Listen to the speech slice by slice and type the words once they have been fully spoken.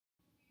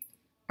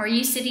Are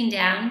you sitting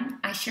down?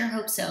 I sure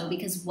hope so,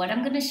 because what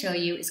I'm going to show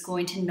you is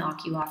going to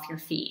knock you off your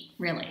feet,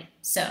 really.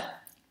 So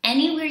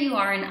anywhere you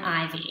are in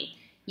Ivy,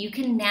 you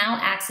can now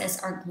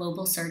access our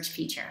global search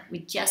feature. We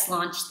just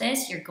launched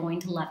this. You're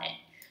going to love it.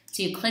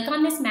 So you click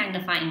on this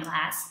magnifying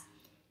glass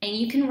and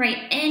you can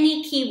write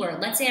any keyword.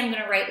 Let's say I'm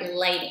going to write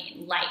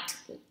lighting, light,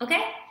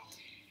 okay?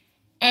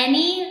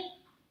 Any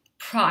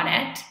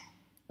product,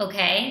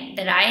 okay,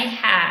 that I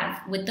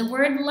have with the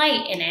word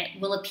light in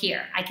it will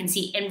appear. I can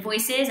see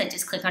invoices. I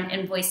just click on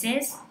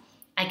invoices.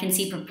 I can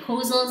see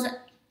proposals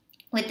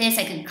with this.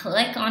 I can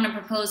click on a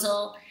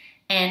proposal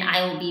and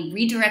I will be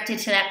redirected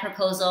to that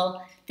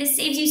proposal. This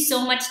saves you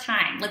so much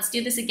time. Let's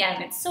do this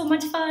again. It's so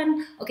much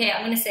fun. Okay,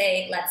 I'm gonna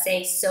say, let's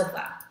say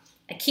sofa,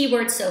 a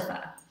keyword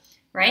sofa,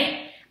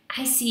 right?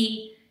 I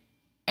see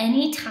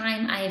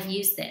anytime I have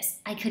used this.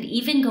 I could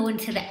even go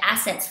into the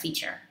assets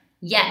feature.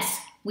 Yes,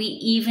 we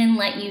even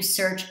let you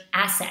search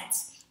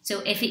assets. So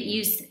if it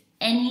used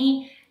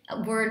any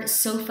word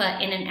sofa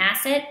in an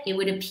asset, it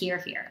would appear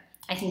here.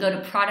 I can go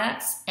to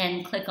products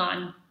and click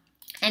on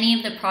any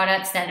of the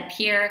products that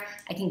appear.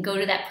 I can go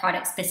to that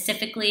product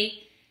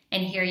specifically,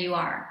 and here you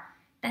are.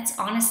 That's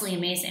honestly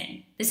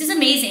amazing. This is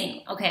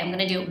amazing. Okay, I'm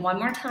gonna do it one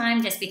more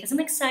time just because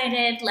I'm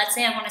excited. Let's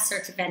say I wanna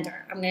search a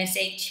vendor. I'm gonna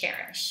say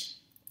Cherish.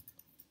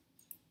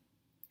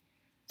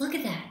 Look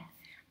at that.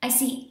 I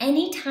see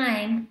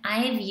anytime I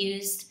have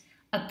used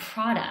a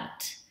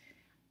product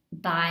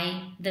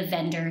by the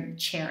vendor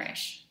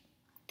Cherish.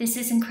 This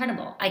is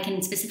incredible. I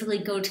can specifically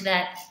go to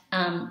that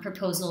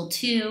proposal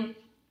too.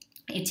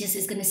 It just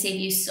is gonna save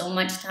you so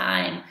much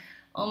time.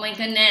 Oh my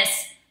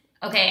goodness.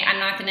 Okay, I'm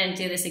not gonna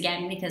do this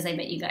again because I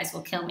bet you guys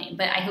will kill me,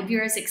 but I hope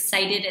you're as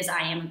excited as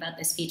I am about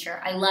this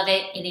feature. I love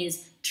it. It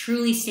is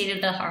truly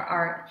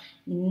state-of-the-art.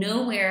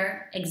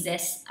 Nowhere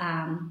exists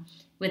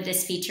with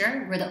this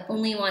feature. We're the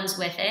only ones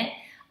with it.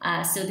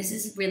 So this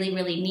is really,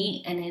 really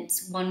neat, and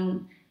it's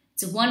one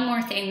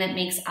more thing that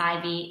makes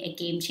Ivy a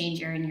game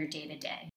changer in your day-to-day.